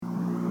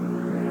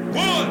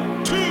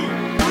1, 2, 3,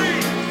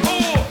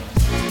 4.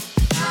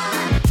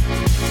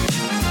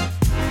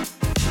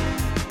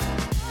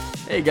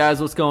 Hey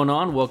guys, what's going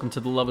on? Welcome to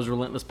the Love is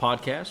Relentless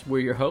podcast. We're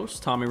your hosts,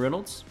 Tommy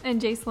Reynolds.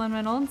 And Jaslynn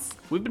Reynolds.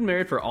 We've been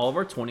married for all of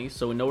our 20s,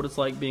 so we know what it's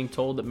like being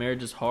told that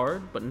marriage is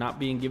hard, but not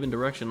being given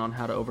direction on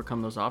how to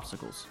overcome those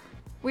obstacles.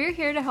 We're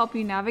here to help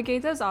you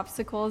navigate those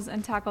obstacles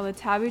and tackle the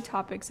taboo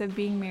topics of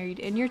being married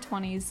in your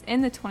 20s,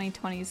 in the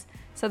 2020s,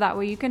 so that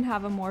way you can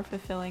have a more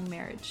fulfilling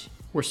marriage.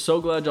 We're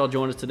so glad y'all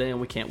joined us today, and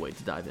we can't wait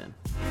to dive in.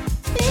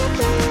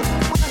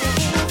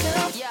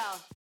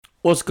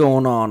 What's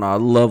going on, our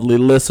lovely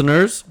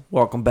listeners?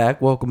 Welcome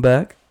back.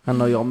 I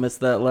know y'all missed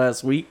that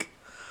last week.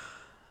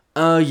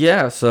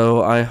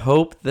 So I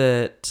hope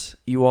that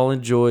you all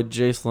enjoyed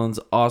Jaslynn's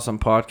awesome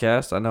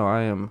podcast. I know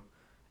I am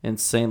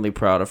insanely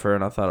proud of her,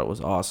 and I thought it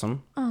was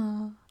awesome.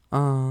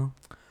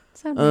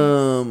 So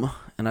nice.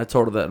 And I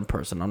told her that in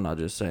person. I'm not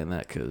just saying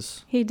that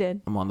because He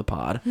did. I'm on the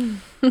pod.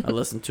 I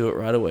listened to it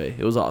right away.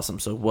 It was awesome.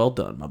 So well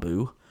done, my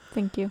boo.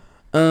 Thank you.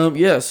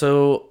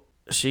 So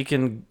she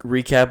can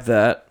recap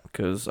that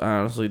because I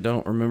honestly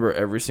don't remember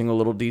every single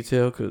little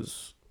detail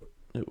because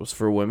it was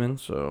for women.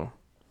 So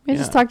We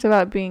just talked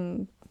about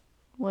being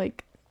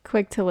like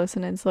quick to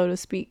listen and slow to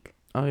speak.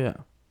 Oh yeah,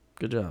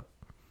 good job.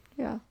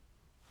 Yeah.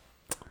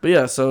 But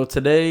yeah, so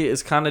today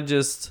is kind of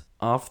just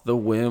off the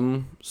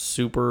whim,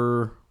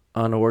 super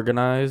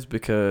unorganized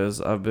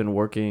because I've been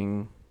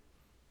working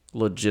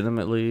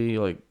legitimately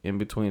like in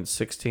between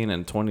 16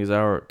 and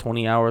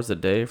 20 hours a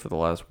day for the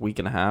last week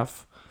and a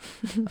half,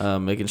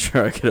 making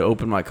sure I could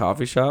open my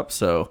coffee shop.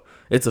 So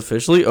it's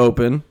officially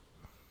open.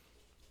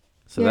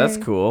 So Yay. That's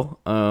cool.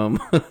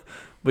 But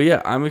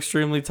yeah, I'm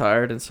extremely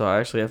tired, and so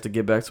I actually have to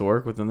get back to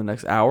work within the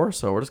next hour.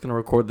 So we're just going to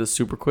record this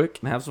super quick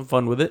and have some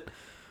fun with it.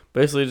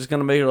 Basically, just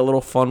going to make it a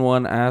little fun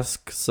one,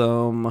 ask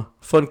some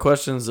fun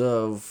questions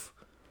of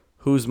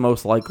who's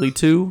most likely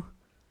to,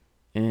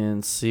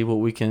 and see what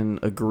we can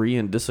agree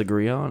and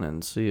disagree on,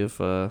 and see if,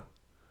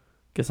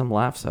 get some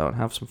laughs out and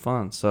have some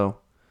fun. So,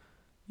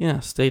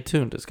 yeah, stay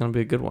tuned. It's going to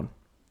be a good one.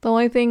 The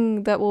only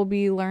thing that will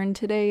be learned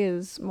today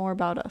is more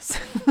about us.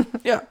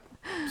 Yeah.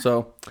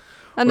 So,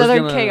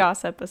 Another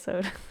chaos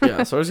episode.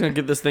 Yeah, so we're just going to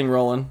get this thing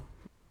rolling.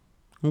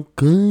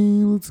 Okay,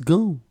 let's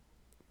go.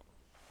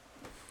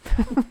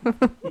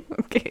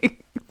 Okay.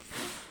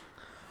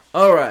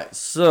 All right,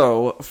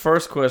 so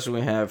first question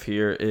we have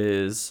here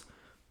is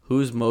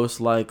who's most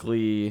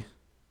likely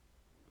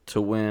to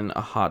win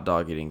a hot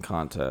dog eating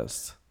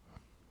contest?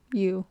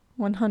 You.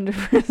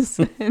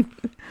 100%.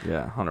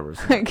 Yeah,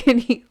 100%. I can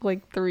eat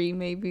like 3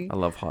 maybe. I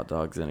love hot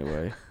dogs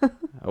anyway.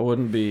 I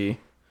wouldn't be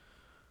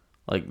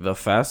like the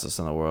fastest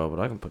in the world,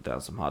 but I can put down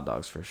some hot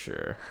dogs for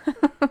sure.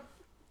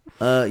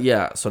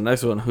 So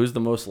next one, who's the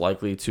most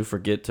likely to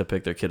forget to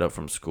pick their kid up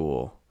from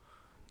school?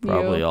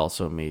 Probably You.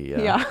 also me,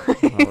 Yeah,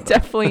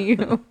 definitely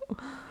you.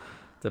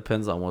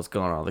 Depends on what's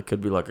going on. There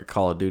could be like a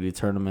Call of Duty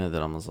tournament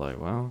that I'm just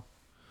like, well,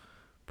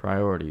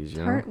 priorities,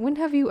 you know? When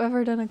have you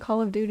ever done a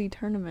Call of Duty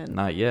tournament?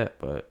 Not yet,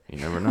 but you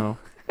never know.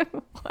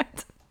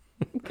 What?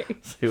 Okay.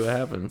 See what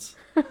happens.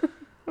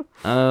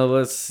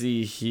 Let's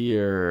see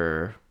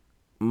here.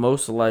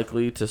 Most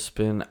likely to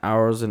spend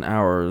hours and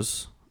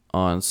hours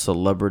on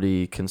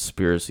celebrity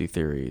conspiracy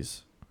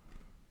theories.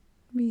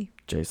 Me.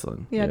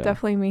 Jaslynn. Yeah,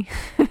 definitely me.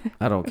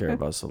 I don't care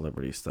about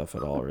celebrity stuff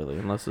at all, really.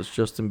 Unless it's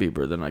Justin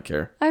Bieber, then I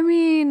care. I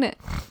mean,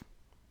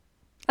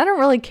 I don't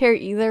really care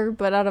either,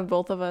 but out of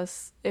both of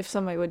us, if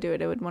somebody would do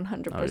it, it would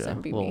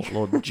 100% be me.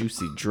 Little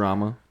juicy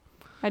drama.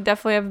 I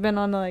definitely have been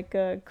on like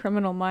a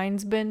Criminal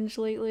Minds binge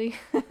lately.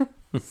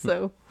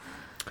 So.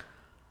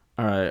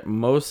 All right.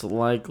 Most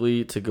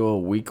likely to go a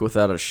week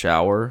without a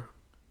shower.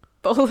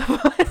 Both of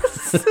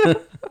us.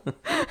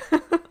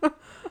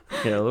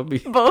 Yeah, there'll be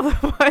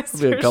Both of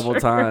us. a couple sure.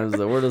 times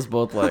that we're just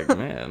both like,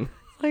 man.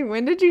 Like,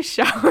 when did you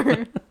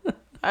shower?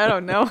 I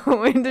don't know.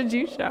 When did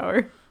you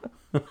shower?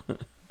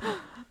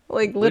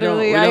 Like,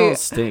 literally, we don't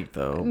stink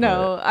though.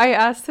 No, I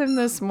asked him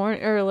this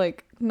morning, or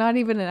like not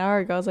even an hour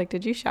ago. I was like,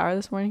 "Did you shower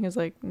this morning?" He was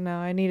like, "No,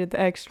 I needed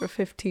the extra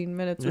 15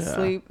 minutes of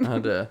sleep."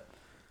 I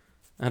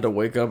had to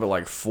wake up at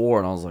like 4,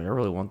 and I was like, I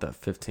really want that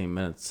 15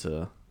 minutes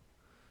to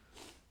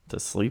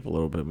sleep a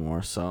little bit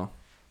more. So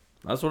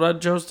that's what I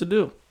chose to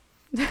do.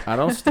 I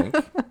don't stink.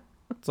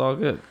 It's all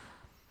good.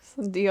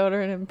 Some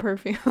deodorant and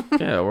perfume.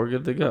 Yeah, we're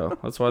good to go.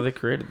 That's why they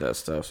created that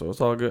stuff, so it's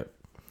all good.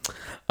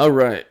 All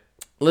right,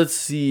 let's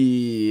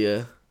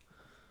see.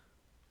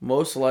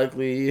 Most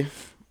likely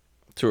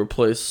to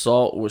replace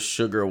salt with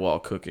sugar while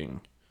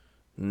cooking.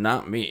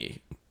 Not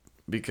me,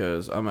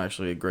 because I'm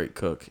actually a great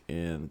cook,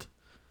 and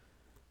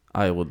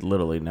I would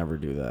literally never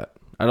do that.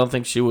 I don't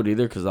think she would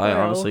either, because I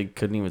honestly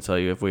couldn't even tell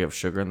you if we have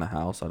sugar in the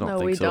house. I don't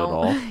think so at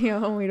all.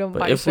 Yeah, we don't But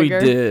buy if sugar.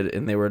 we did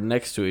and they were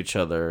next to each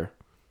other,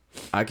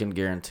 I can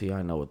guarantee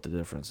I know what the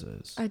difference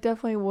is. I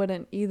definitely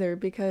wouldn't either,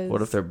 because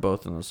What if they're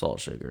both in the salt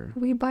shaker?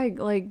 we buy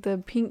like the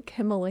pink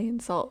Himalayan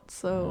salt,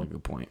 so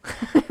Good point.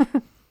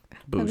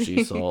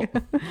 Bougie salt.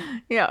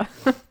 yeah.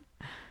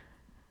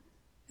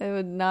 It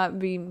would not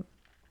be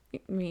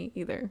me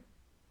either.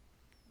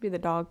 Be the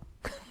dog.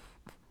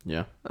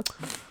 Yeah.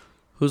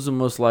 Who's the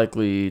most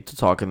likely to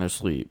talk in their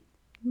sleep?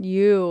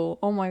 You.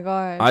 Oh my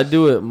gosh. I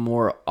do it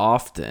more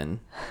often.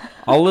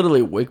 I'll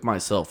literally wake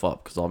myself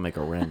up because I'll make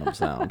a random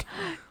sound.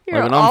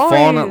 You're when I'm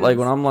falling, always- like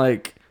when I'm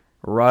like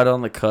right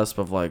on the cusp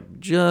of like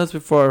just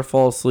before I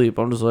fall asleep,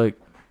 I'm just like,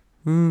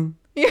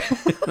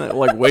 it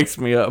like wakes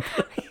me up.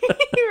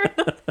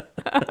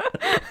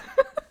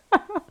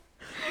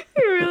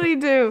 You really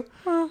do.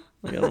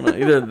 Like, I don't know,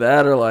 either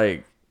that or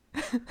like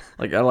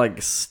I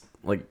like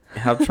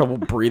have trouble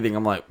breathing.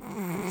 I'm like,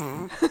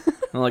 and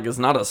like it's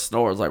not a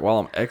snore. It's like while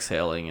I'm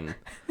exhaling and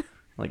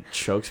like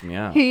chokes me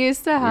out. He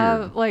used to have,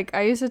 Weird. like,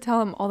 I used to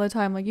tell him all the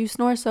time, like, you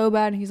snore so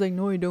bad. And he's like,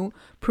 no, I don't.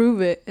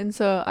 Prove it. And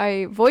so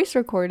I voice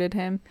recorded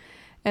him.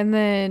 And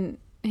then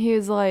he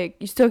was like,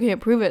 you still can't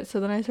prove it. So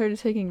then I started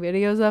taking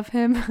videos of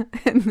him.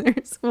 And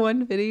there's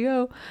one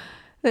video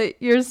that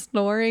you're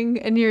snoring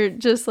and you're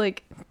just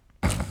like,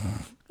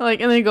 and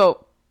then you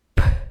go.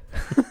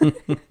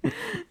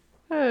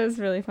 It was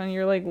really funny.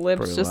 Your like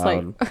lips Pretty just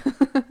loud.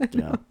 like,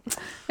 Yeah.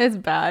 it's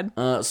bad.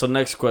 So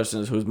next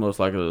question is who's most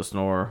likely to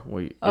snore?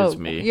 It's Oh,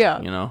 me.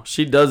 yeah. You know,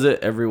 she does it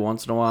every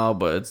once in a while,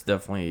 but it's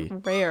definitely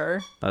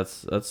Rare.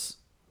 that's I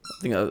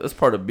think that's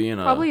part of being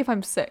Probably if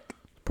I'm sick.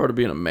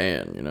 a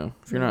man. You know,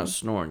 if you're not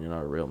snoring, you're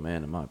not a real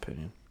man, in my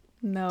opinion.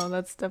 No,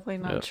 that's definitely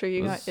not Yeah, true.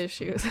 You got that's-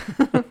 issues.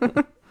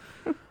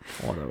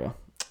 Whatever.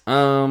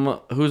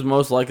 Who's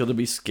most likely to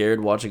be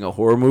scared watching a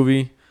horror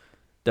movie?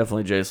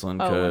 Definitely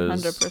Jaslynn, Oh,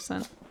 because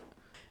 100%.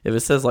 if it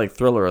says like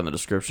thriller in the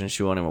description,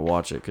 she won't even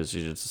watch it because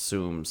she just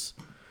assumes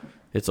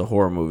it's a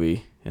horror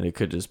movie and it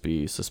could just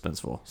be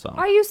suspenseful. So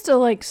I used to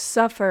like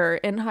suffer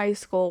in high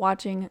school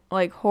watching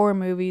like horror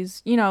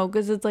movies, you know,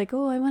 because it's like,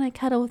 oh, I want to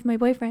cuddle with my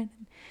boyfriend.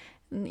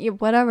 And, yeah,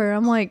 whatever.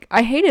 I'm like,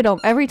 I hated them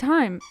every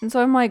time. And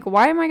so I'm like,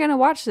 why am I going to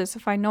watch this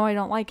if I know I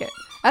don't like it?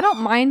 I don't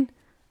mind.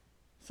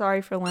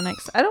 Sorry for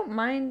Lennox. I don't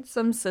mind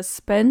some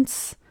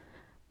suspense,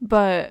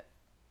 but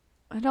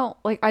I don't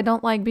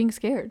like being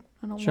scared.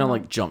 she don't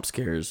like jump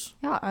scares.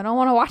 Yeah, I don't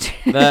want to watch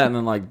it. That and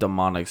then like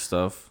demonic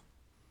stuff.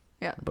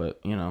 Yeah. But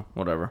you know,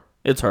 whatever.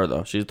 It's her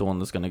though. She's the one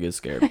that's gonna get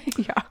scared.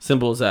 Yeah.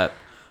 Simple as that.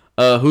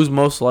 Who's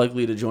most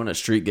likely to join a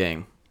street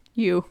gang?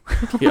 You.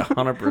 Yeah,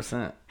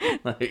 100%.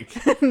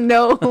 Like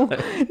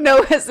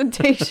no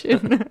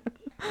hesitation.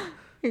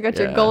 You got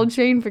your Yeah. gold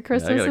chain for yeah, I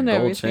Christmas got a and gold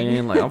everything.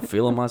 chain. Like I'm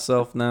feeling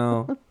myself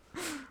now.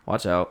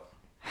 Watch out.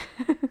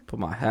 Put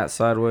my hat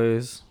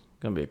sideways.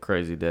 Gonna be a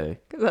crazy day.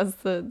 Those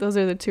are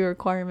the two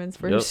requirements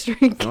for a Yep. street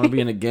If you gang. want to be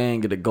in a gang,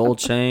 get a gold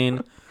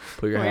chain.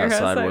 Put your Wear hat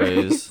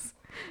sideways.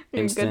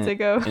 You're good to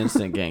go.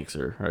 Instant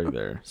gangster right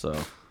there. So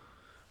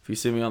if you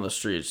see me on the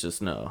streets,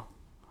 just know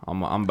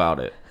I'm about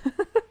it.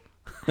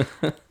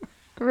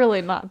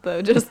 Really not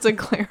though, just to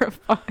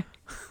clarify.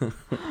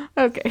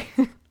 Okay.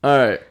 All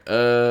right.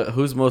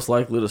 Who's most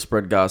likely to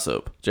spread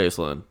gossip?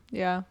 Jaslynn.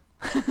 Yeah.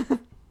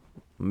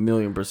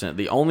 1,000,000%.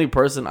 The only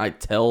person I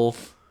tell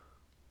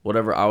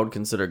whatever I would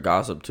consider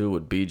gossip to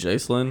would be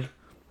Jaslynn.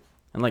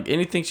 And like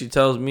anything she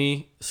tells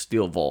me,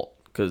 steal vault.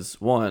 Because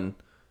one,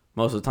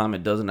 most of the time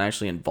it doesn't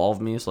actually involve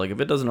me. So like if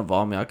it doesn't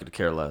involve me, I could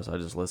care less. I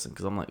just listen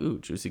because I'm like, ooh,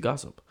 juicy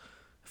gossip.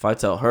 If I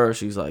tell her,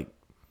 she's like,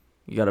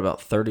 you got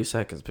about 30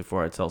 seconds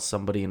before I tell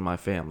somebody in my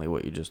family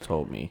what you just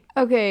told me.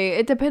 Okay,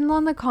 it depends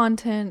on the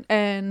content,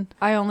 and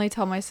I only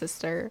tell my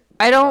sister.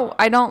 I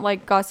don't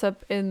like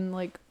gossip in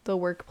like the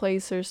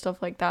workplace or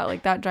stuff like that.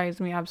 Like that drives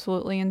me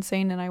absolutely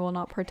insane, and I will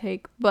not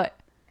partake. But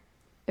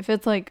if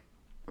it's like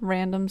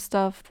random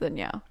stuff, then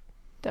yeah,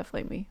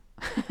 definitely me.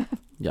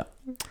 Yeah.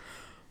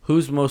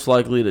 Who's most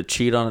likely to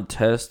cheat on a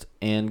test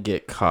and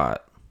get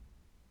caught?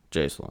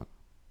 Jaslynn.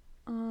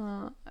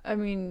 I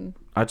mean,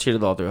 I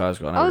cheated all through high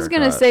school. I was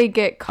gonna say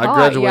get caught,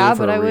 graduated yeah,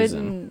 for but a I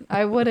reason.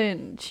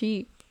 wouldn't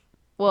cheat.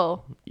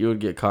 Well, You would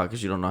get caught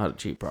because you don't know how to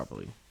cheat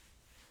properly.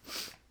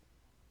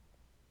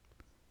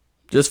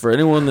 Just for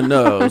anyone that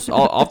knows,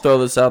 I'll throw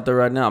this out there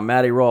right now.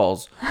 Maddie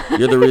Rawls,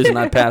 you're the reason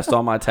I passed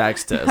all my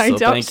tax tests. I So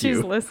doubt thank she's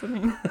you.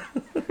 listening.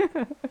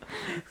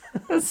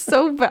 That's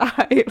so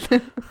bad.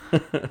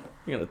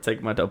 You're gonna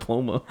take my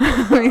diploma.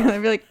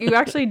 I'd be like, you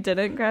actually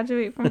didn't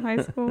graduate from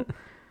high school?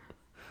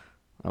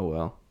 Oh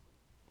well.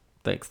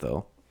 Thanks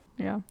though.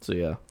 Yeah. So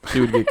yeah, she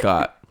would get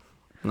caught,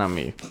 not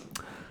me.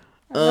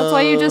 That's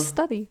why you just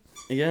study.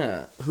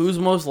 Yeah. Who's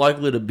most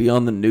likely to be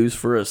on the news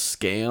for a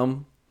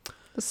scam?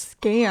 A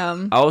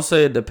scam. I would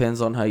say it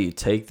depends on how you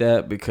take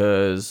that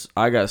because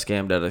I got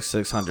scammed out of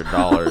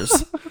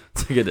 $600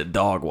 to get a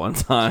dog one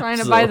time. Trying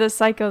to so- buy the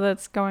psycho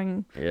that's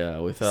going Yeah,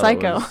 we thought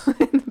psycho it was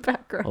in the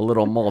background. a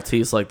little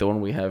Maltese like the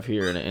one we have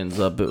here, and it ends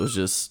up it was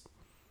just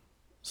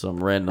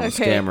some random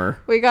scammer.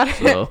 We gotta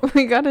So-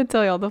 we gotta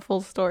tell y'all the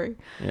full story.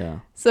 Yeah.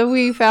 So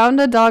we found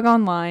a dog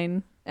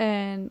online,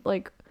 and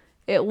like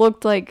it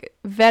looked like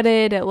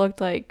vetted, it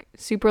looked like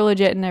super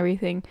legit and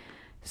everything.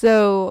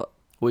 So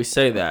We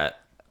say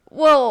that.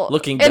 well,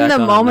 Looking back in the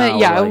on moment, it now,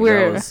 yeah, like,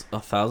 we're that was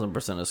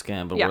 1,000% a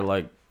scam, but Yeah. we're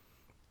like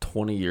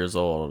 20 years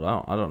old.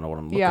 I don't know what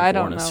I'm looking Yeah, I for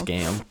don't in a know.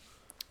 scam.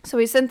 So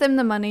we sent them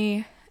the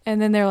money,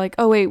 and then they're like,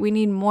 "Oh wait, we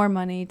need more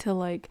money to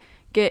like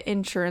get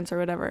insurance or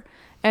whatever."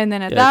 And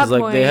then at Yeah, that because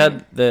like point, they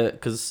had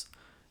because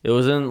It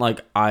was in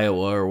like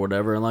Iowa or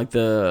whatever, and like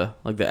the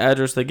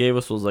address they gave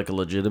us was like a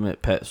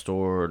legitimate pet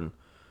store and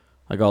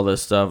like all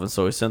this stuff. And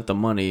so we sent the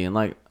money, and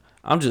like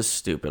I'm just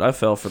stupid. I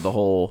fell for the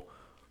whole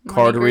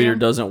card reader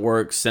doesn't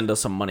work. Send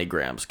us a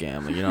MoneyGram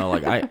scam. You know,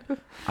 like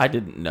I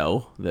didn't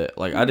know that.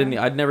 Like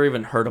I'd never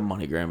even heard of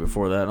MoneyGram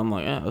before that. I'm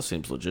like, that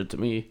seems legit to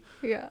me.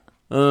 Yeah.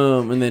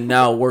 And then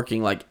now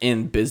working like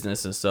in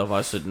business and stuff,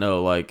 I should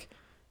know like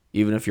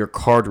even if your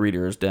card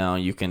reader is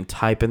down, you can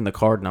type in the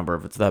card number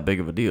if it's that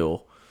big of a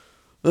deal.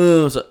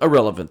 It's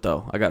irrelevant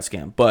though. I got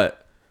scammed,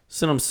 but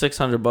sent him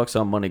 $600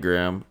 on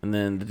MoneyGram, and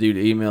then the dude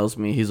emails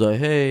me. He's like,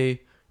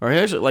 "Hey," or he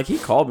actually like he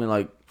called me.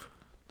 Like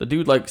the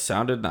dude like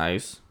sounded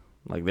nice.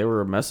 Like they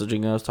were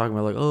messaging us talking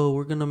about like, "Oh,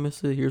 we're gonna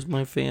miss it. Here's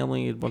my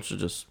family." A bunch of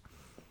just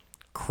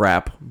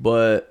crap.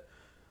 But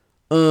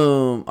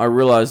I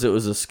realized it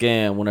was a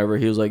scam whenever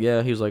he was like,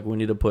 "Yeah," he was like, "We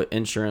need to put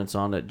insurance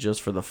on it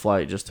just for the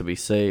flight, just to be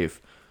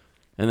safe."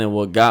 And then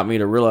what got me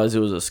to realize it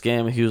was a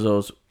scam, he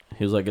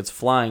was like, "It's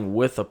flying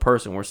with a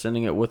person. We're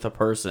sending it with a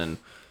person.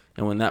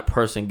 And when that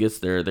person gets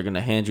there, they're going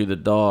to hand you the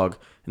dog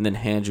and then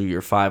hand you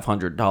your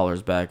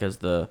 $500 back as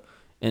the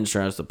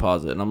insurance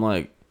deposit." And I'm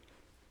like,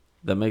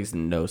 that makes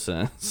no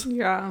sense.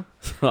 Yeah.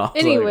 So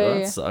anyway, like, well,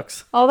 that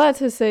sucks. All that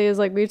to say is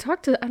like we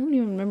talked to, I don't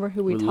even remember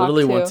who we talked to. We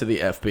literally went to the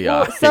FBI.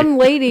 Well, some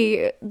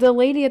lady, the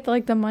lady at the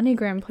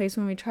MoneyGram place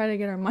when we tried to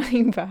get our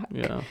money back.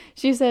 Yeah.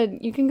 She said,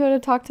 "You can go to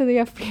talk to the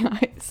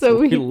FBI." So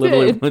we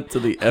literally went to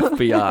the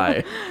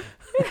FBI.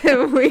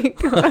 We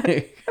got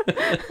Like,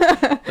 it's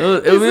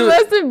the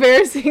most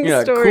embarrassing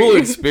story. Cool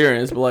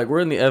experience, but like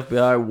we're in the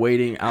FBI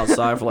waiting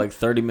outside for like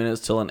 30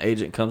 minutes till an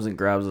agent comes and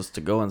grabs us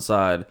to go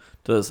inside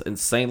to this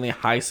insanely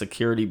high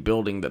security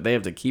building that they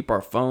have to keep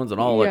our phones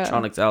and all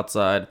electronics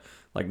outside.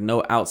 Like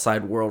no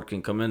outside world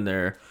can come in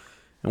there.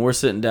 And we're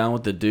sitting down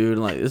with the dude,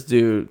 and like this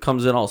dude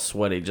comes in all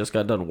sweaty, just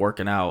got done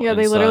working out. Yeah,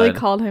 they literally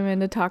called him in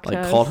to talk to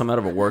us. Called him out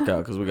of a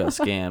workout because we got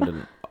scammed,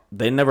 and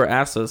they never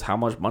asked us how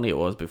much money it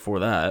was before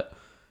that.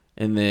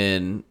 And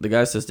then the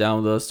guy sits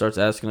down with us, starts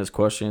asking us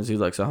questions.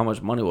 He's like, "So how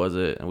much money was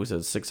it?" And we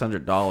said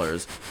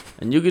 $600.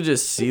 And you could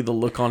just see the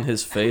look on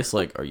his face,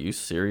 like, "Are you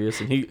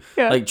serious?" And he,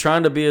 like,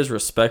 trying to be as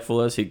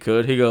respectful as he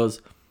could. He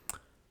goes,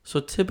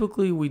 "So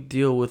typically we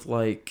deal with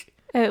like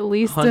at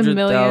least $1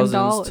 million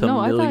to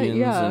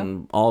millions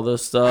and all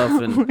this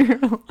stuff."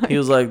 And he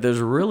was like, "There's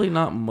really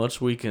not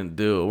much we can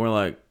do." And we're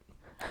like,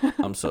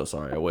 "I'm so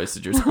sorry, I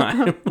wasted your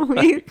time."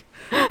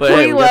 But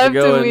hey, we got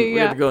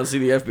to go and see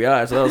the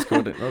FBI, so that was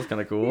cool. That was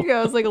kind of cool. Yeah,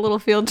 it was like a little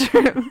field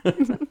trip.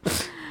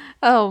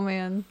 Oh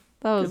man,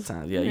 that was good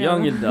times. Yeah,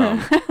 young and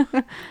dumb.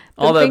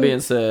 All that being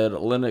said,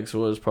 Lennox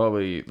was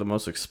probably the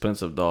most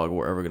expensive dog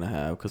we're ever gonna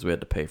have because we had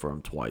to pay for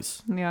him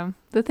twice. Yeah,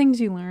 the things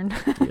you learn.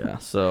 Yeah,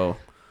 so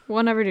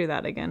we'll never do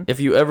that again. If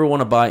you ever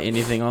want to buy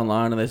anything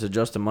online and they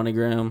suggest a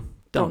MoneyGram,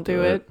 don't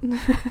do it.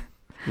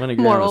 MoneyGram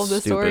Moral is of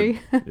the stupid.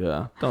 story.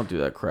 Yeah, don't do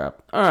that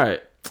crap. All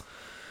right.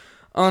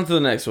 On to the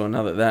next one.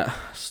 Now that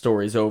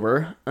story's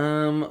over,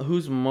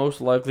 who's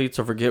most likely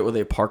to forget where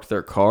they parked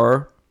their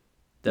car?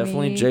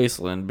 Definitely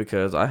Jaslynn,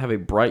 because I have a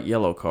bright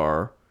yellow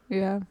car.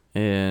 Yeah.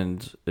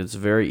 And it's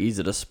very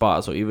easy to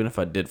spot. So even if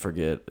I did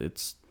forget,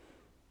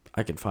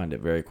 I can find it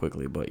very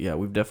quickly. But yeah,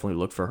 we've definitely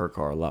looked for her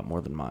car a lot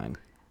more than mine.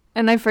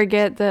 And I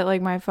forget that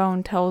like my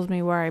phone tells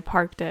me where I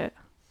parked it,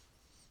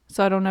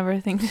 so I don't ever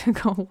think to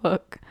go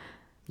look.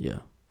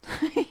 Yeah.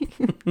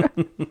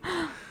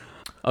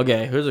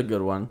 Okay, here's a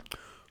good one.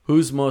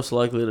 Who's most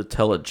likely to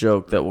tell a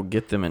joke that will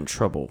get them in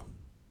trouble?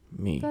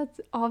 Me. That's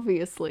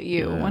obviously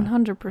you, yeah,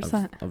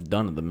 100%. I've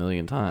done it a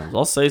million times.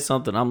 I'll say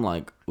something, I'm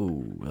like,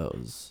 ooh, that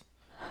was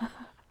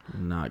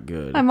not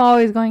good. I'm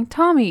always going,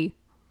 Tommy.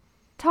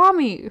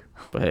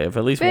 But hey, if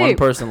at least one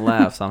person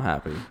laughs, I'm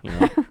happy. You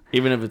know,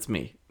 even if it's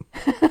me.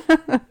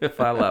 If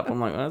I laugh, I'm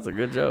like, that's a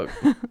good joke.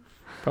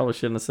 Probably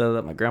shouldn't have said it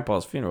at my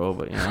grandpa's funeral,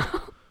 but you know.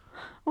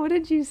 What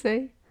did you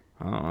say?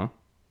 I don't know.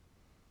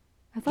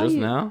 I thought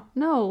now?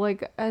 No,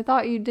 like I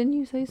thought didn't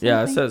you say something?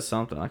 Yeah, I said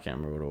something. I can't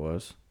remember what it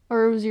was.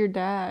 Or it was your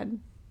dad.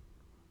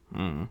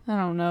 I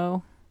don't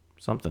know.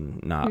 Something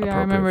not appropriate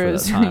I remember for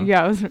that time.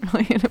 Yeah, it was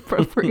really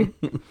inappropriate.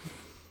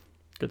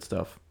 Good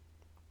stuff.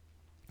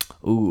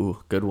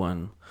 Ooh, good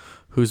one.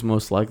 Who's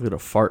most likely to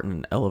fart in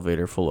an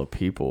elevator full of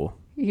people?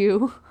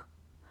 You.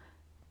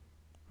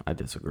 I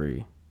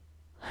disagree.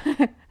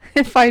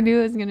 If I knew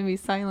it was going to be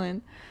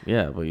silent.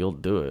 Yeah, but you'll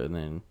do it and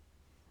then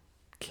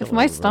kill If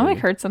my stomach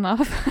hurts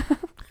enough.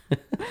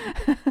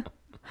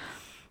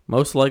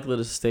 Most likely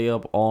to stay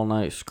up all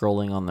night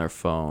scrolling on their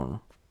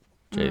phone.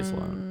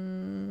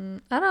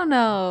 Jaslynn. I don't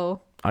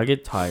know. I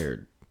get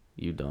tired.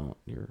 You don't.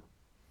 Well,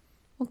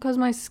 because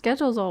my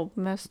schedule's all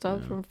messed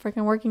up from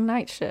freaking working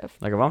night shift.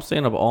 Like, if I'm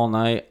staying up all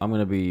night, I'm going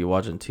to be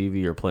watching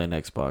TV or playing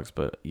Xbox.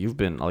 But you've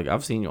been, like,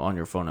 I've seen you on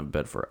your phone in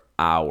bed for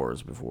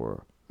hours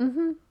before.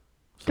 Mm-hmm.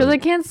 Because I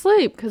can't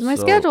sleep because my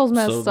schedule's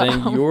messed up.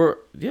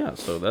 So then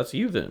so that's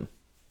you then.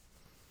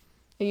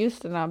 It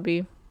used to not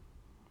be.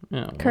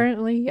 Yeah. Well,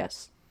 currently,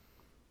 yes.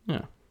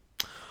 Yeah.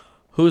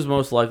 Who's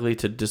most likely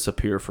to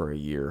disappear for a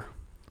year?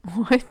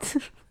 What?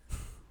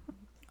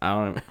 I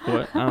don't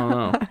know. I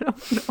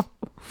don't know.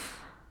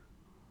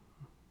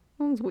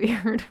 sounds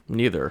weird.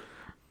 Neither.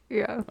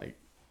 Yeah. Like,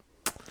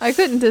 I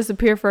couldn't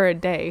disappear for a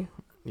day.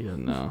 yeah,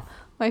 no.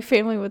 My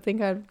family would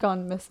think I'd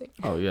gone missing.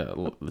 Oh, yeah.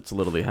 It's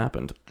literally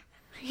happened.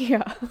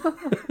 Yeah.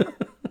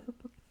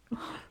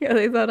 Yeah,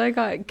 they thought I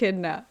got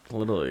kidnapped.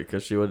 Literally,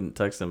 because she wouldn't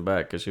text him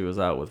back because she was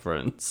out with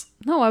friends.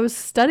 No, I was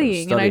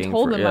studying and I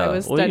told them I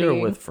was Well, studying.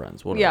 you're with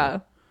friends. Whatever. Yeah.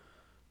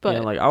 But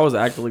yeah, like, I was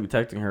actively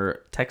texting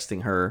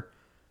her,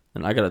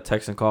 and I got a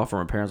text and call from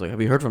her parents, like,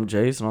 have you heard from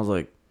Jace? And I was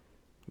like,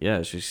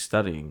 yeah, she's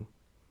studying.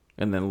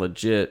 And then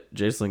legit,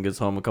 Jaslyn gets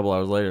home a couple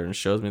hours later and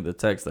shows me the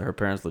text that her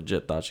parents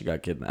legit thought she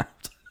got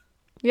kidnapped.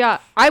 yeah,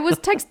 I was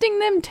texting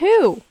them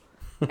too.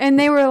 And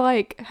they were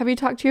like, have you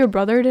talked to your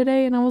brother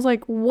today? And I was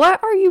like,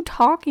 what are you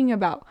talking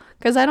about?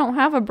 Because I don't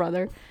have a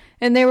brother.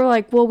 And they were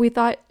like, well, we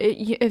thought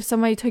if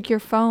somebody took your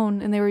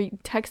phone and they were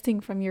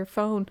texting from your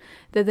phone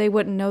that they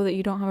wouldn't know that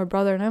you don't have a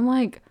brother. And I'm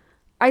like,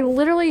 I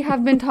literally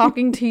have been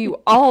talking to you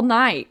all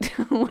night.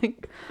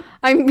 Like,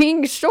 I'm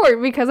being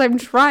short because I'm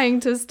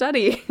trying to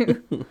study.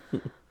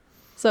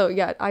 So,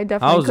 yeah, I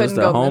definitely I was couldn't just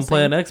at go home missing.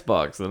 playing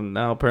Xbox, and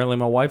now apparently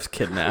my wife's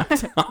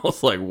kidnapped. I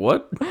was like,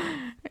 what?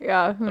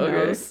 Yeah, who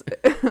knows?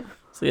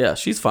 So, yeah,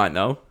 she's fine,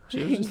 though.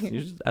 She was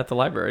just at the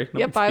library. No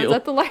Yep, big I was deal.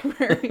 at the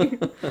library.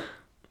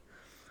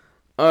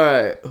 All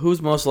right,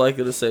 who's most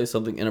likely to say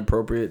something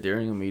inappropriate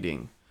during a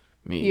meeting?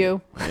 Me.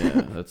 You.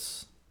 Yeah,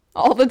 that's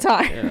All the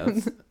time. yeah,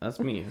 that's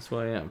me. That's who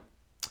I am.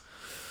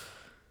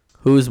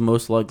 Who's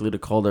most likely to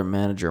call their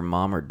manager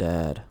mom or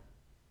dad?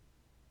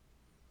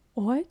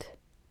 What?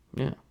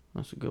 Yeah,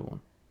 that's a good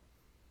one.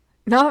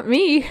 Not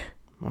me.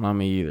 Well, not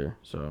me either.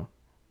 So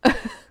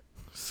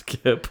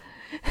skip.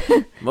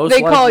 Most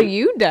They call likely-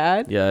 you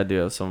dad. Yeah, I do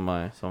have some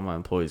of my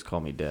employees call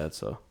me dad,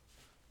 so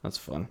that's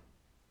fun.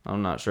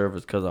 I'm not sure if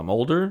it's because I'm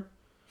older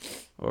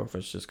or if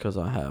it's just because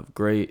I have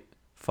great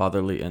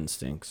fatherly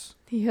instincts.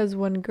 He has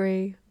one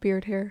gray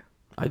beard hair.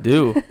 I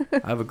do.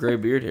 I have a gray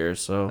beard here,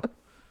 so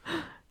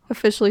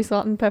Officially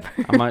salt and pepper.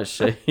 I might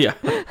shave. Yeah,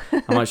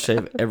 I might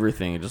shave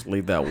everything and just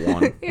leave that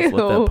one. Just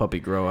let that Ew. puppy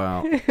grow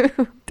out.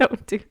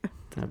 Don't do that.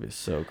 That'd be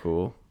so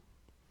cool.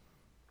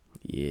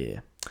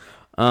 Yeah.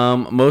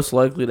 Most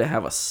likely to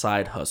have a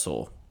side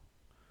hustle.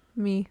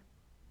 Me.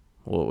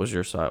 What's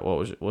your side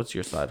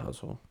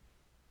hustle?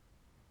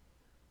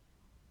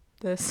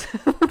 This.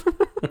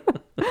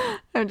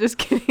 I'm just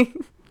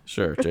kidding.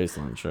 Sure,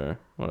 Jaslyn, sure.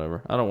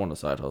 Whatever. I don't want a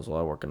side hustle.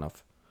 I work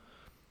enough.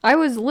 I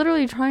was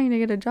literally trying to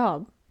get a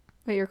job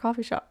at your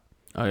coffee shop.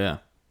 Oh, yeah.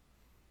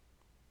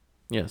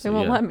 Yeah, so They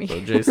won't let me. So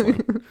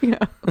Jaslyn.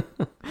 Yeah.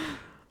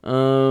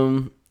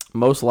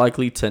 Most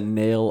likely to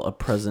nail a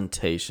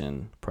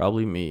presentation.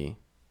 Probably me.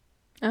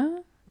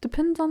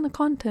 Depends on the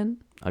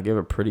content. I gave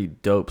a pretty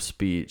dope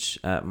speech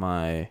at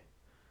my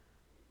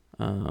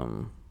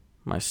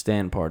my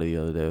stand party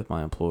the other day with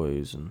my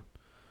employees, and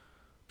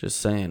just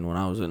saying, when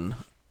I was in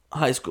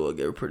high school, I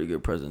gave a pretty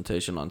good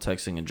presentation on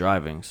texting and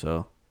driving.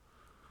 So,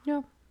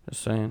 Yeah.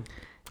 just saying.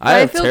 But I I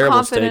have feel terrible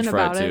confident stage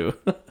fright about it.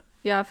 too.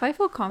 Yeah, if I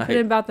feel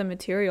confident about the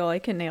material, I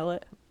can nail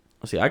it.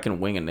 See, I can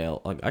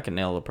nail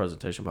a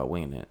presentation by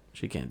winging it.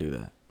 She can't do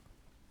that.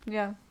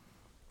 Yeah.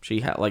 She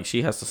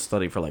has to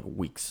study for like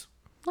weeks.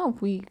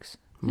 Not weeks.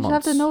 You just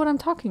have to Months. know what I'm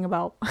talking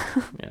about.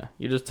 Yeah,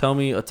 you just tell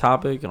me a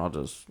topic and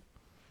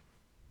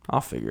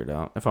I'll figure it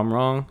out. If I'm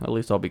wrong, at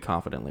least I'll be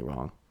confidently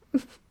wrong.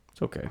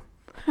 It's okay.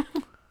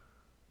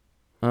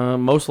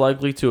 Most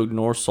likely to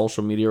ignore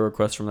social media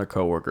requests from their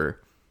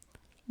coworker.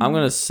 I'm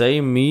gonna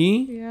say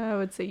me Yeah, I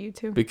would say you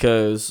too.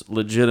 because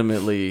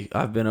legitimately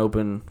I've been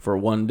open for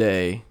one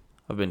day.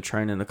 I've been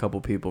training a couple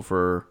people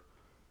for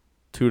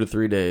 2 to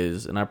 3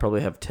 days, and I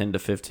probably have 10 to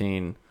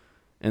 15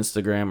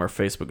 Instagram or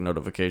Facebook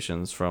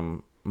notifications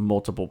from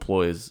multiple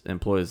employees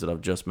that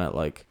I've just met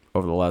like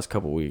over the last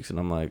couple weeks, and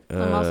I'm like,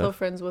 I'm also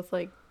friends with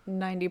like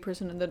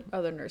 90% of the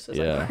other nurses.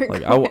 yeah, I work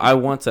like with. I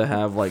want to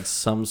have like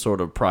some sort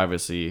of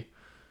privacy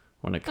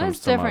when it comes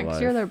That's to my different because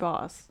life. you're their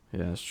boss.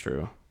 Yeah, that's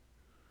true.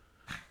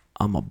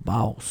 I'm a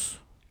boss.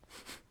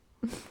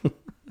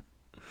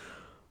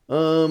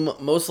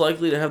 Most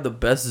likely to have the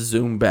best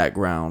Zoom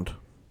background.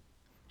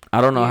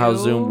 I don't know how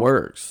Zoom You?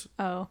 works.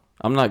 Oh.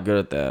 I'm not good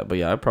at that, but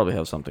yeah, I probably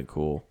have something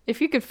cool. If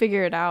you could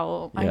figure it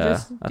out, Yeah,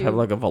 I'd have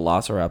like a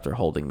velociraptor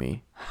holding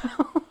me.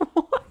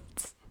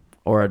 What?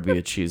 Or I'd be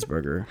a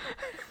cheeseburger.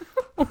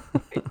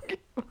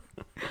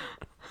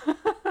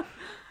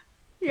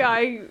 Yeah,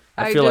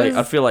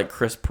 I feel like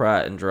Chris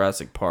Pratt in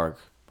Jurassic Park.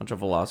 Bunch of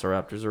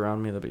velociraptors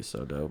around me. That'd be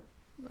so dope.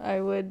 I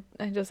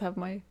just have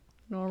my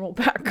normal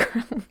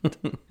background.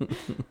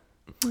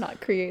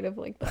 Not creative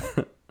like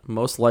that.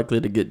 Most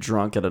likely to get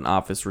drunk at an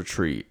office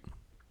retreat.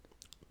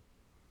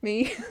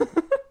 Me?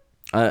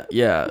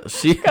 Yeah,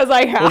 she. Because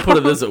I have. We'll put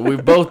it this way: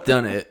 we've both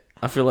done it.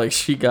 I feel like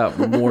she got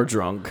more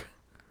drunk.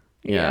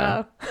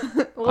 Yeah.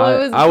 Well, it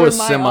was I for was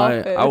my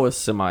office. I was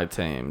semi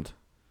tamed.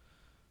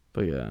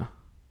 But yeah,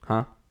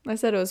 huh? I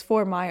said it was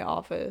for my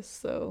office,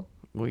 so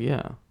Well,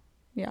 yeah.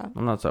 yeah.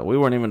 I'm not talking. We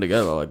weren't even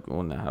together like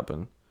when that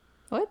happened.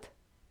 What?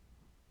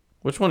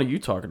 Which one are you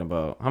talking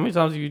about? How many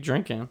times are you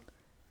drinking?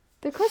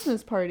 The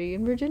Christmas party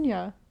in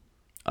Virginia.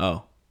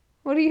 Oh,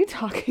 What are you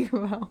talking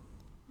about?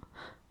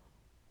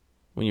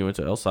 when you went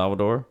to El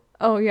Salvador.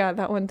 Oh, yeah,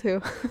 that one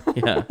too.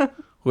 Yeah.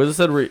 We just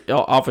said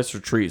office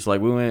retreats.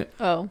 Like, we went,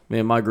 Oh. me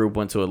and my group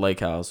went to a lake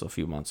house a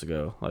few months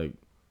ago. Like,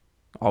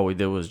 all we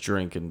did was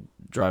drink and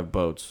drive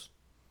boats.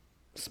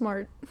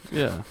 Smart.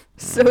 Yeah.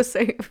 So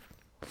safe.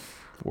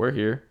 We're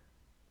here.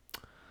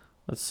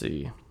 Let's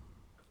see.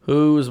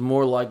 Who is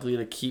more likely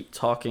to keep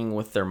talking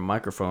with their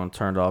microphone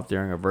turned off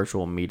during a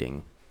virtual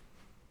meeting?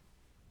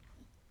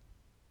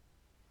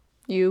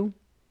 You.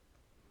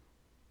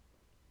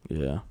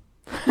 Yeah.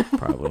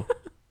 Probably.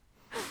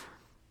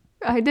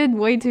 I did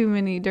way too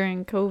many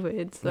during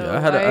COVID. So Yeah,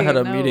 I had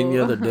a know. meeting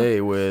the other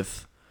day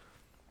with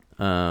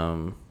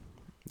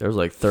there was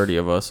like 30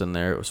 of us in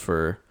there. It was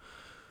for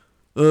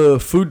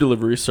food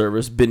delivery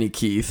service, Benny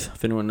Keith.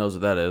 If anyone knows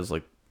what that is,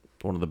 like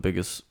one of the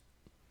biggest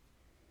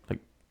like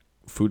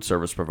food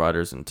service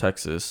providers in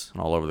Texas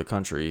and all over the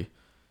country.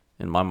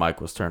 And my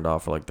mic was turned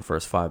off for like the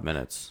first 5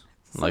 minutes.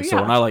 So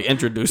when I like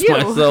introduced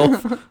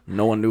myself,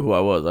 no one knew who I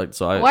was.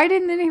 Like why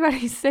didn't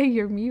anybody say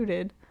you're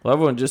muted? Well,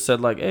 everyone just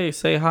said like, "Hey,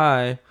 say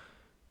hi,"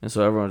 and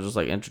so everyone was just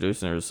like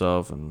introducing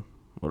herself and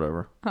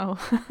whatever. Oh.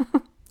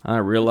 I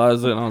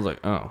realized it and I was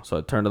like, "Oh," so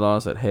I turned it on. I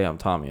said, "Hey, I'm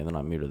Tommy," and then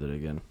I muted it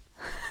again.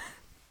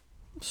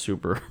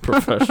 Super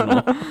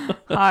professional.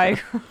 Hi.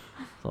 So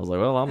I was like,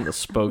 "Well, I'm the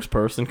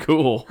spokesperson.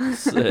 Cool,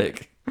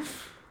 sick."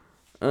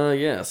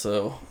 Yeah.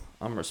 So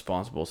I'm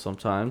responsible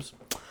sometimes.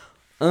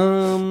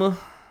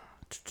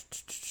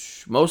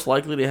 Most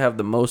likely to have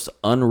the most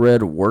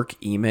unread work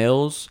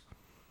emails.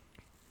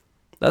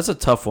 That's a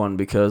tough one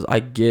because I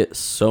get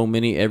so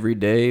many every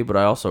day, but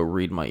I also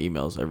read my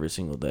emails every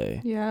single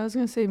day. Yeah, I was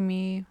going to say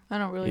me. I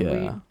don't really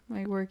read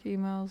my work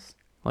emails.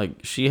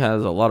 Like, she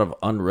has a lot of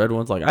unread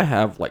ones. Like, I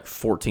have like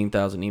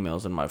 14,000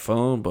 emails in my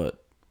phone,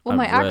 but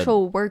my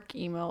actual work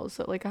emails.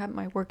 So, like, I have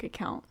my work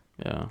account.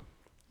 Yeah.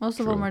 Most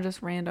of them are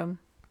just random.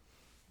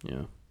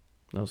 Yeah.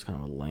 That was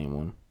kind of a lame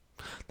one.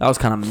 That was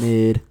kind of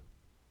mid.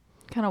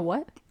 Kind of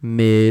what?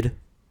 Mid.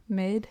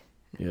 Mid?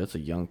 Yeah, it's a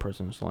young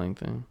person slang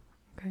thing.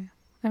 Okay.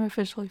 I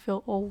officially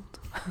feel old.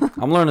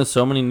 I'm learning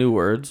so many new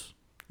words.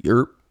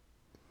 Yerp.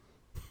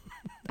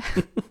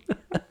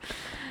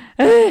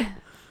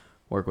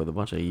 Work with a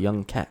bunch of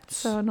young cats.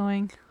 So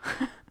annoying.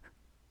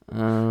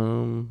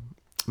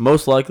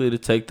 Most likely to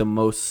take the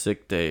most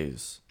sick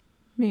days.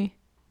 Me.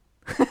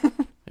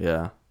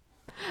 Yeah.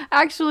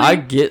 Actually, I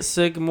get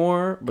sick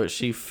more, but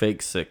she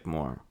fakes sick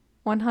more.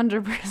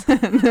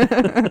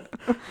 100%.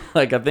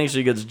 Like, I think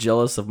she gets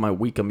jealous of my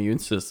weak immune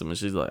system, and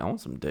she's like, "I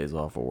want some days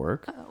off of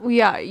work."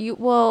 Yeah,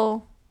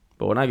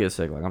 But when I get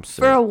sick, like, I'm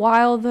sick. For a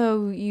while,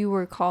 though, you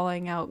were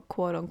calling out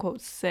 "quote unquote"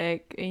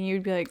 sick, and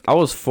you'd be like, I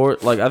was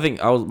I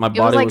think I was. My body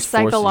it was like was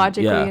forcing,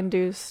 psychologically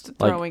induced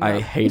throwing like, up.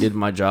 I hated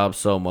my job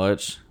so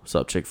much. What's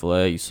up,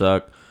 Chick-fil-A? You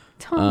suck.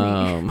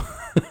 Tommy.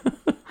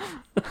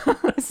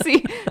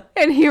 See,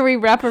 and here we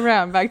wrap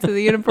around back to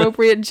the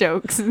inappropriate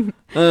jokes and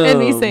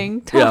me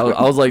saying, Tommy. Yeah,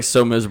 I was like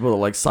so miserable.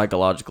 Like,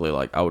 psychologically,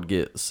 like, I would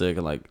get sick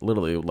and like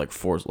literally like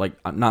force, like,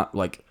 I'm not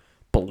like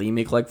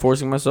bulimic, like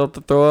forcing myself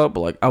to throw up,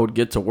 but like I would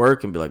get to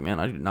work and be like, "Man,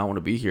 I do not want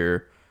to be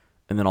here,"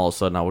 and then all of a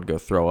sudden I would go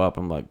throw up.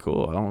 I'm like,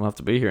 "Cool, I don't have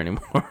to be here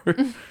anymore."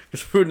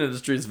 Because food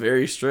industry is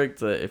very strict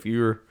that if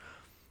you're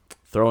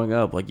throwing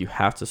up, like, you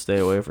have to stay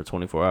away for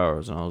 24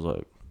 hours. And I was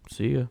like,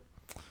 "See ya."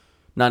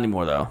 Not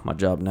anymore though. My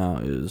job now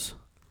is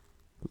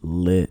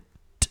lit.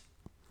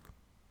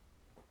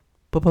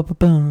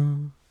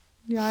 Ba-ba-ba-bum.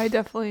 Yeah, I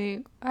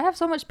have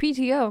so much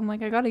PTO. I'm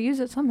like, I gotta use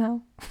it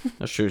somehow.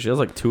 That's true. She has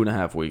like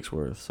 2.5 weeks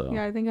worth. So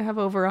Yeah, I think I have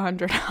over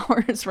 100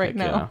 hours right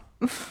now.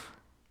 Yeah.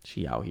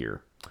 She out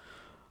here.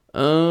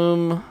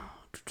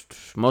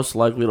 Most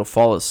likely to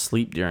fall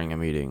asleep during a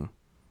meeting.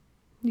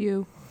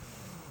 You.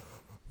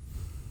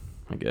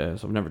 I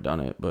guess I've never done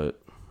it, but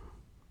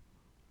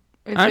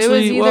If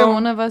actually, it was either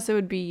one of us, it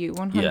would be you.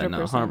 100%. yeah, no,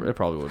 100, it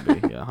probably would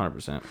be. Yeah,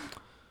 100%.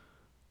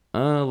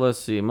 Let's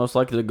see. Most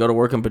likely to go to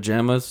work in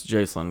pajamas,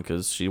 Jaslynn,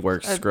 because she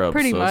works scrubs,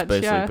 pretty so much, it's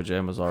basically yeah.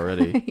 pajamas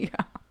already.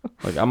 Yeah.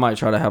 Like, I might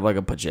try to have like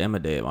a pajama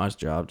day at my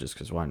job, just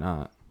because why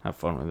not? Have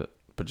fun with it.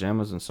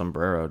 Pajamas and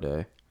sombrero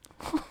day.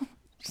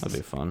 That'd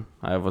be fun.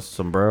 I have a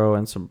sombrero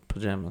and some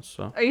pajamas.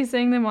 So. Are you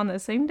saying them on the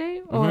same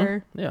day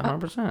or? Yeah,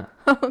 100%.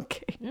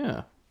 Okay.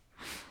 Yeah.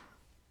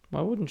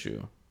 Why wouldn't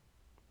you?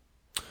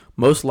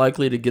 Most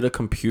likely to get a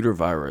computer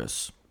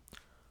virus.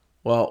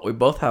 Well, we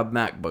both have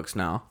MacBooks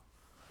now,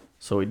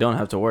 so we don't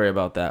have to worry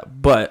about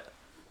that. But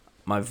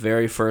my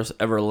very first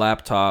ever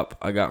laptop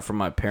I got from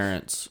my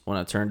parents when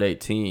I turned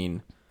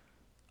 18,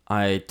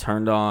 I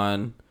turned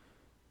on,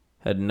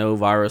 had no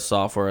virus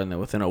software, and then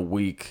within a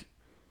week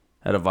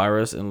had a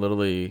virus and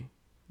literally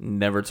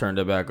never turned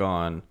it back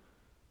on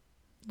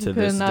to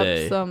this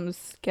day. Some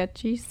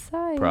sketchy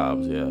sites.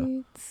 Probs,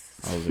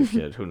 yeah. I was a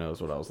kid. Who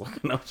knows what I was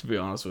looking up, to be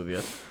honest with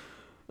you.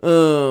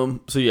 So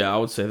yeah, I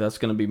would say that's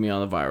gonna be me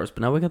on the virus.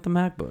 But now we got the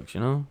MacBooks, you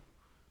know?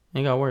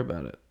 Ain't gotta worry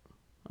about it.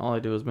 All I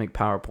do is make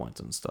PowerPoints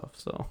and stuff,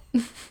 so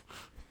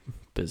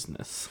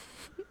business.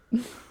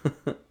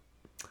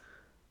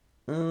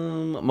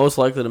 Most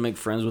likely to make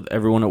friends with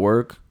everyone at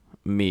work?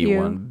 Me, You.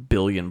 1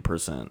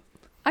 billion%.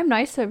 I'm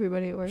nice to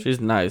everybody at work. She's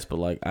nice, but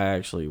like I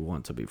actually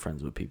want to be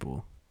friends with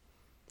people.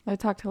 I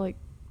talk to like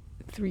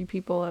 3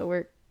 people at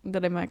work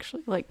that I'm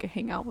actually like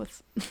hang out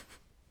with.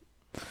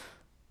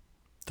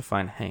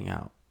 Define hang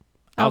out.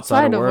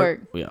 Outside of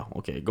work. Yeah,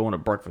 okay. Going to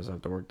breakfast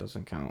after work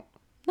doesn't count.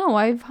 No,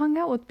 I've hung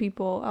out with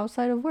people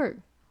outside of work.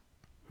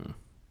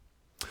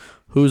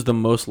 Who's the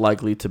most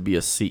likely to be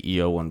a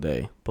CEO one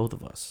day? Both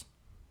of us.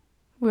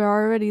 We're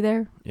already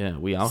there. Yeah,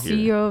 we out CEO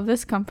here. of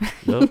this company.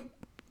 Yep.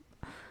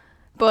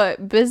 But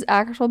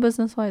actual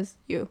business wise,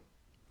 you.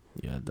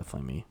 Yeah,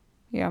 definitely me.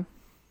 Yeah.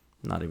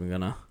 Not even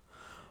gonna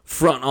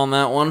front on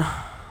that one.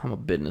 I'm a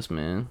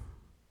businessman,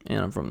 and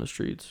I'm from the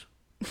streets.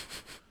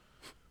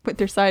 With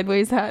your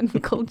sideways hat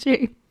and cold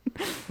chain.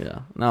 Yeah.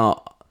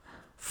 Now,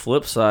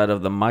 flip side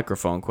of the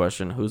microphone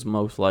question: who's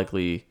most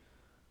likely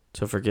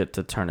to forget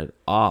to turn it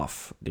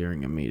off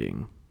during a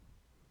meeting?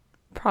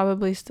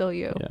 Probably still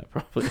you. Yeah,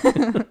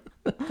 probably.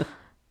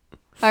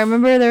 I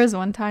remember there was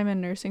one time in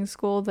nursing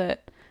school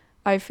that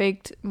I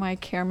faked my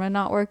camera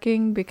not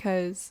working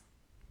because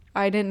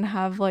I didn't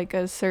have like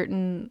a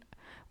certain...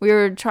 We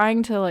were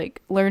trying to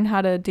like learn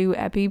how to do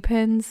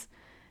EpiPens,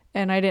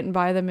 and I didn't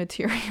buy the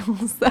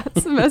materials that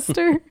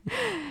semester.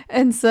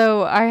 And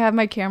so I had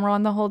my camera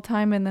on the whole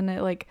time, and then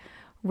it like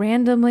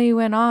randomly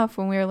went off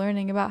when we were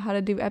learning about how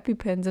to do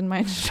EpiPens, and my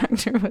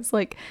instructor was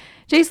like,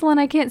 Jaslynn,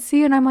 I can't see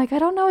you. And I'm like, I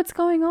don't know what's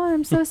going on.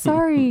 I'm so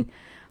sorry.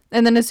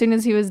 And then as soon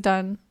as he was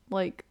done,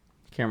 like...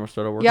 Camera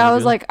started working. Yeah, I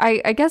was good? like,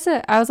 I guess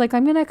it... I was like,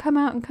 I'm going to come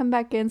out and come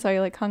back in. So I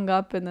like hung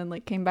up and then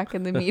like came back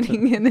in the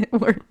meeting and it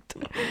worked.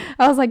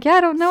 I was like, yeah,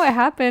 I don't know what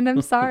happened.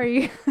 I'm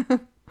sorry.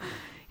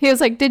 He was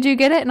like, did you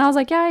get it? And I was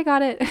like, yeah, I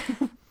got it.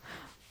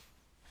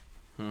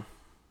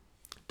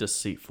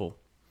 Deceitful.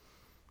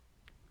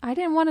 I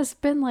didn't want to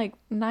spend like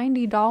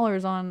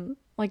 $90 on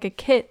like a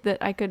kit that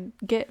I could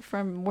get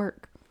from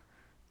work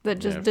that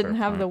just Yeah, didn't fair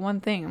have point. the one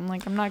thing. I'm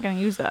like, I'm not going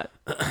to use that.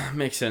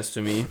 Makes sense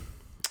to me.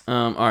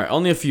 All right,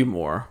 only a few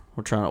more.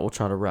 We'll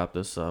try to wrap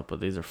this up, but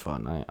these are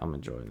fun. I'm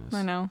enjoying this.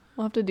 I know.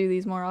 We'll have to do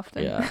these more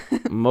often. Yeah.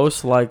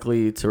 Most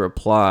likely to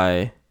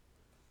reply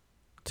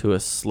to a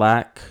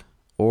Slack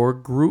or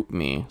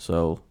GroupMe.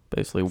 So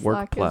basically work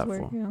Slack is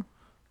platform. work, yeah.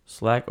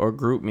 Slack or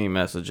GroupMe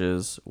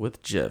messages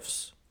with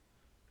GIFs.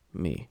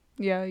 Me.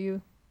 Yeah,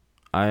 you.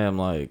 I am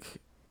like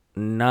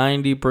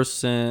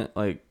 90%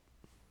 like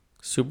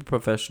super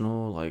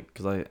professional, like,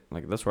 cause I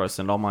like that's where I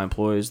send all my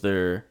employees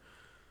their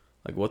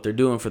like what they're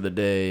doing for the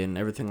day and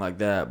everything like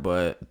that.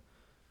 But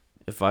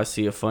if I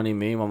see a funny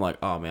meme, I'm like,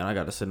 oh man, I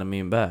gotta send a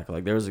meme back.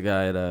 Like there was a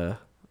guy at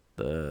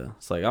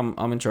it's like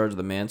I'm in charge of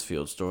the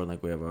Mansfield store, and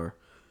like we have our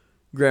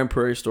Grand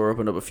Prairie store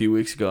opened up a few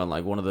weeks ago, and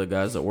like one of the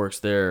guys that works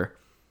there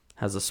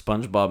has a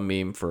SpongeBob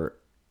meme for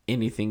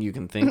anything you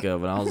can think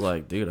of, and I was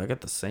like, dude, I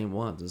got the same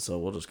ones, and so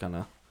we'll just kind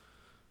of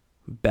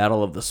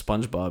battle of the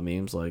SpongeBob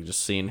memes, like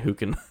just seeing who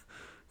can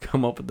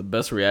come up with the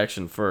best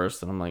reaction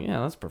first. And I'm like,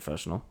 yeah, that's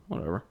professional,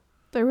 whatever.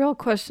 The real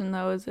question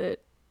though, is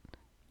it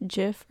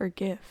GIF or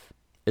GIF?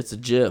 It's a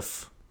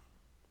GIF.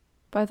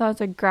 But I thought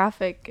it's a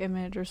graphic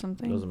image or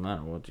something. Doesn't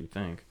matter what you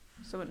think.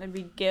 So wouldn't it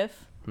be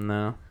GIF?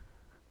 No.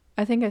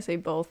 I think I say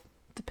both,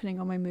 depending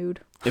on my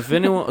mood. If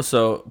anyone,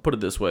 so put it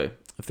this way,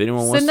 if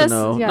anyone wants Send to us-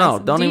 know, yes, no,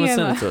 don't even DM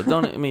send it us. to us.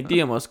 Don't, I mean,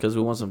 DM us because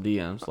we want some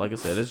DMs. Like I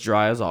said, it's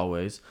dry as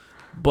always.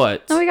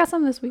 But No, we got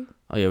some this week.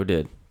 oh yeah, we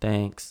did.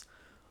 Thanks.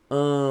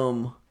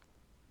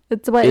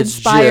 It's what It's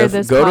inspired GIF.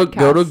 this Go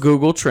podcast. to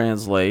Google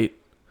Translate,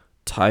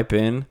 type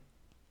in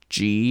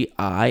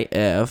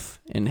GIF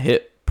and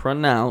hit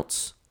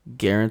pronounce.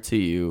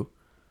 Guarantee you,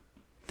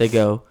 they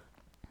go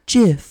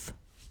GIF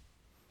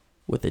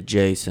with a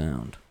J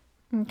sound.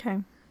 Okay.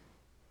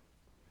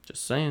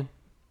 Just saying.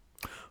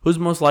 Who's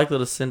most likely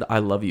to send "I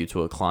love you"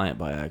 to a client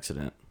by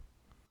accident?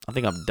 I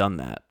think I've done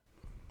that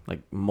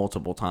like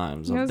multiple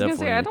times. I I've was gonna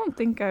definitely say I don't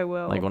think I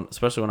will. like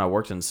especially when I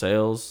worked in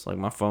sales. Like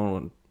my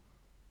phone,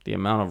 the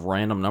amount of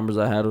random numbers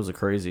I had was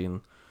crazy,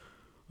 and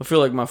I feel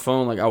like my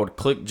phone, like I would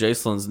click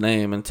Jaslynn's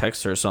name and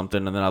text her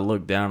something, and then I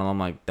look down and I'm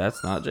like,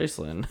 that's not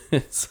Jaslynn.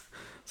 It's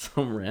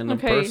some random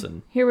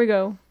person. Here we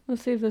go.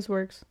 Let's see if this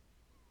works.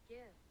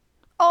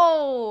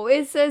 Oh,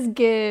 it says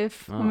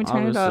GIF. Let me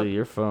turn it up. Obviously,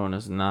 your phone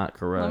is not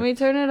correct. Let me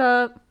turn it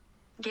up.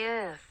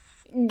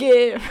 GIF.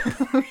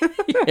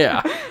 GIF.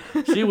 Yeah,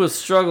 she was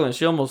struggling.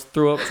 She almost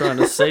threw up trying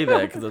to say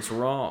that because it's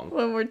wrong.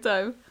 One more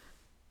time.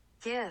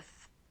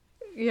 GIF.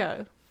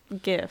 Yeah.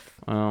 GIF.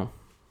 Well,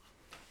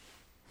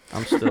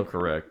 I'm still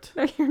correct.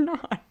 No, you're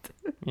not.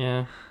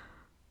 Yeah.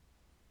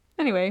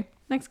 Anyway,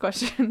 next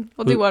question.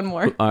 We'll do one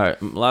more. All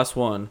right, last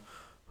one.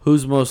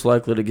 Who's most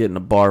likely to get in a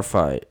bar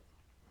fight?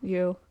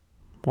 You.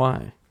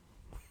 Why?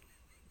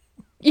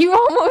 You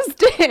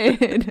almost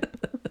did.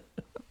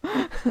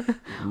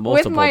 Multiple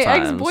With my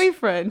times.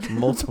 ex-boyfriend.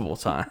 Multiple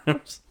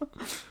times.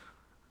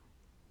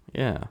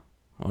 Yeah,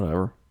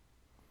 whatever.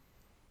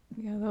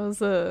 Yeah, that was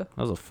That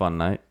was a fun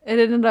night. It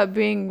ended up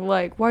being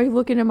like, why are you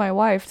looking at my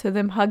wife? To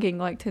them hugging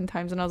like 10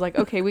 times. And I was like,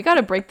 okay, we got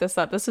to break this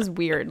up. This is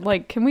weird.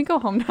 Like, can we go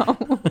home now?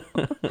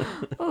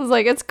 I was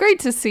like, it's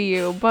great to see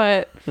you,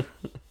 but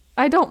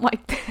I don't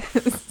like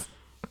this.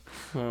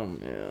 Oh,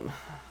 man.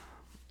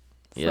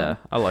 Yeah,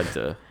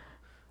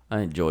 I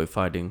enjoy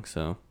fighting,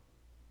 so.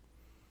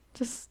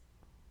 Just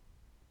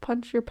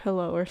punch your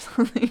pillow or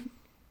something.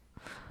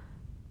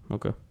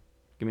 Okay.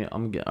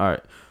 All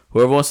right.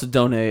 Whoever wants to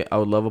donate, I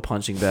would love a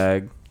punching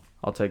bag.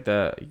 I'll take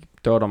that. You can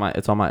throw it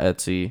it's on my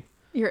Etsy.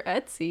 Your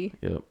Etsy?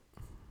 Yep.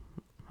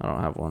 I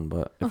don't have one,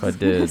 but if I was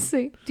gonna did.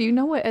 say, do you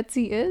know what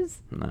Etsy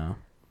is? No.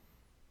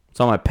 It's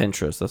on my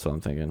Pinterest. That's what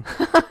I'm thinking.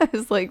 I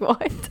was like,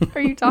 what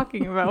are you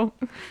talking about?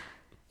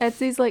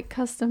 Etsy's like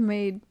custom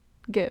made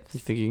gifts.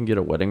 You think you can get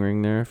a wedding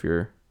ring there if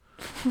your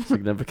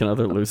significant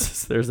other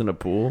loses theirs in a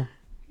pool?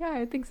 Yeah,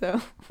 I think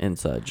so.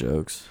 Inside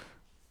jokes.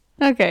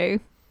 Okay.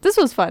 This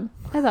was fun.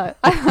 I thought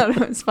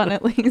it was fun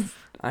at least.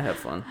 I had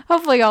fun.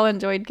 Hopefully y'all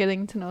enjoyed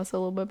getting to know us a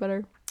little bit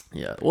better.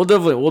 Yeah, we'll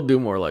do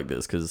more like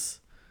this because,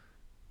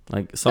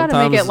 like, sometimes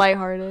gotta make it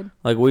lighthearted.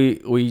 Like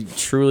we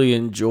truly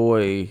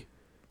enjoy,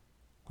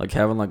 like,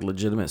 having like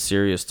legitimate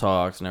serious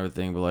talks and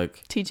everything, but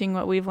like Teaching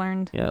what we've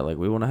learned. yeah, like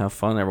we want to have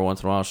fun every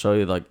once in a while. I'll show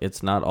you like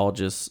it's not all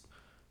just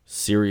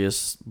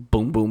serious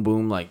boom boom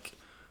boom like.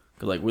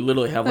 Cause like we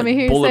literally have Let like me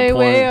hear you bullet say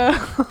point.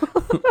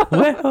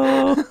 way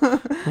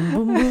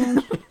Boom,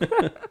 boom,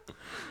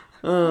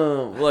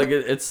 boom. Like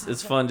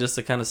it's fun just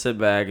to kind of sit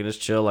back and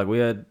just chill. Like we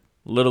had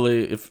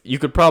literally, if you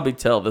could probably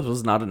tell, this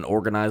was not an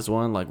organized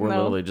one. Like we're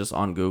literally just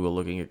on Google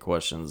looking at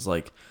questions.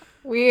 Like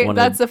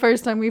that's the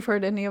first time we've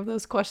heard any of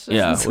those questions.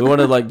 yeah, we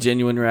wanted like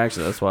genuine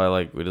reaction. That's why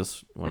like we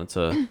just wanted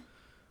to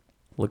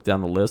look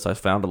down the list. I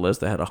found a list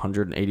that had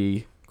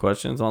 180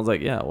 questions. I was like,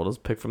 yeah, we'll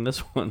just pick from this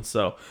one.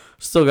 So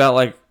still got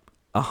like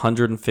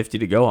 150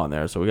 to go on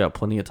there. So we got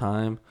plenty of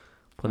time,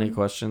 plenty of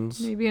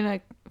questions. Maybe in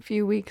a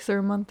few weeks or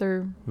a month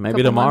or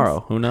maybe tomorrow.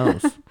 Months. Who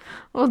knows?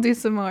 We'll do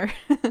some more.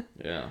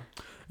 Yeah.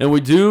 And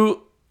we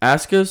do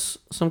ask us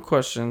some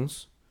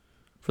questions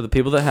for the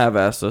people that have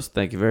asked us.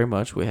 Thank you very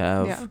much. We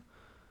have. Yeah.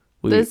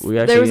 We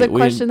actually, there was a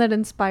question that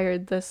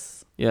inspired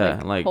this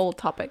like whole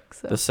topic.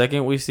 So. The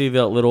second we see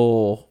that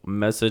little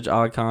message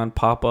icon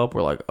pop up,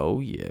 we're like, oh,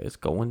 yeah, it's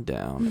going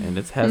down. And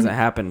it hasn't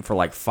happened for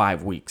like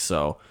 5 weeks.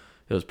 So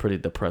it was pretty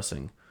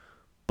depressing.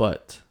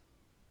 But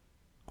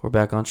we're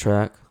back on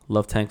track.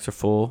 Love tanks are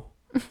full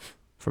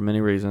for many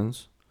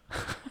reasons.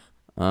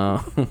 We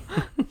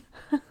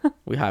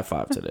high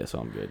five today, so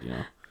I'm good, you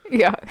know.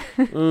 Yeah.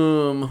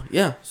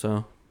 Yeah,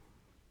 so.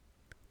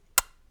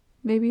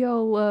 Maybe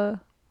I'll,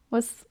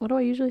 what do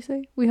I usually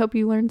say? We hope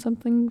you learned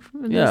something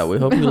from this. Yeah, we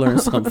hope you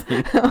learned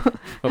something.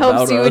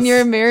 Helps you us. in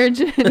your marriage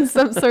in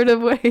some sort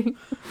of way.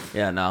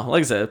 Yeah, no,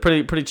 like I said,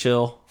 pretty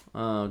chill.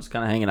 Just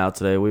kind of hanging out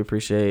today. We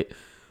appreciate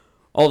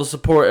all the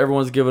support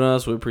everyone's given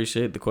us. We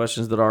appreciate the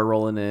questions that are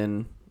rolling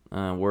in.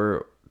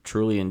 We're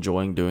truly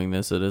enjoying doing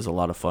this. It is a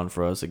lot of fun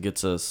for us. It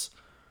gets us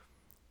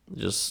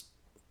just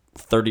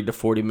 30 to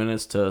 40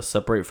 minutes to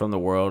separate from the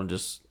world and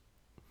just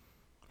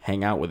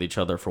hang out with each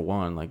other for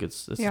one. Like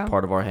it's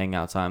part of our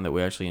hangout time that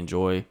we actually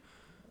enjoy.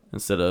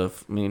 Instead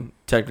of, I mean,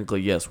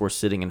 technically, yes, we're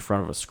sitting in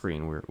front of a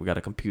screen. We got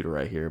a computer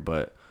right here,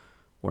 but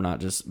we're not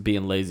just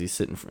being lazy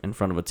sitting in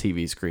front of a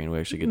TV screen. We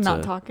actually get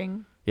not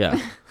talking. Yeah.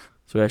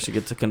 So we actually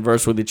get to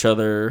converse with each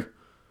other,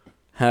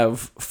 have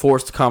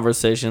forced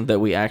conversation that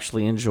we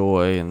actually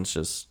enjoy, and it's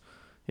just,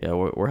 yeah,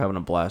 we're having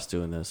a blast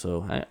doing this.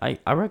 So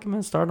I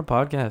recommend starting a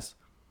podcast.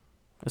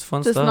 It's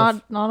fun just stuff.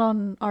 Just not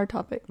on our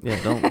topic.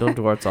 Yeah, don't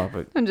do our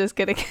topic. I'm just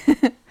kidding.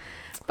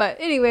 But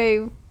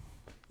anyway,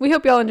 we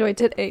hope y'all enjoyed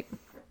today.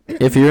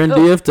 If you're in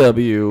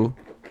DFW,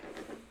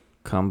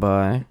 come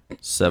by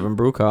 7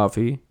 Brew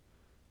Coffee.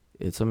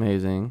 It's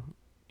amazing.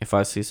 If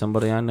I see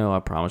somebody I know, I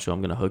promise you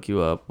I'm going to hook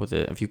you up with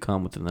it. If you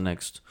come within the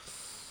next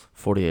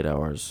 48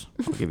 hours,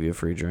 I'll give you a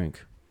free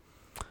drink.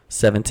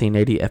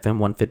 1780 FM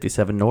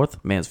 157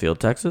 North, Mansfield,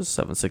 Texas,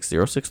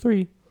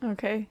 76063.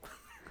 Okay.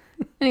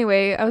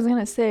 Anyway, I was going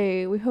to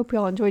say, we hope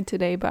y'all enjoyed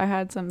today, but I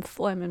had some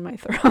phlegm in my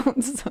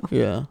throat. So.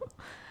 Yeah.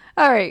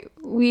 All right.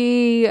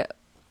 We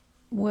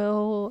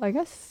will, I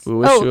guess. We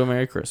wish you a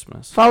Merry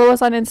Christmas. Follow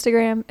us on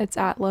Instagram. It's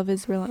at Love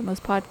is Relentless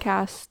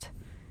Podcast.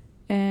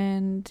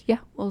 And yeah,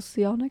 we'll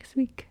see y'all next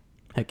week.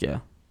 Heck yeah.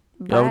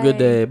 Bye. Have a good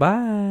day.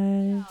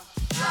 Bye.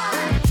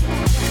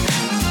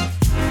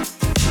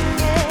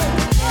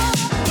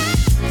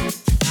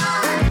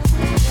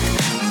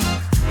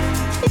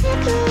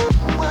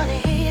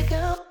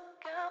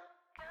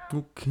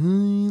 Okay,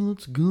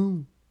 let's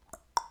go.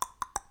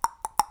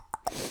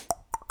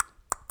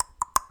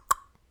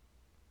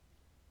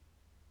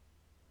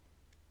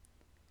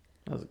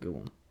 That was a good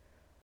one.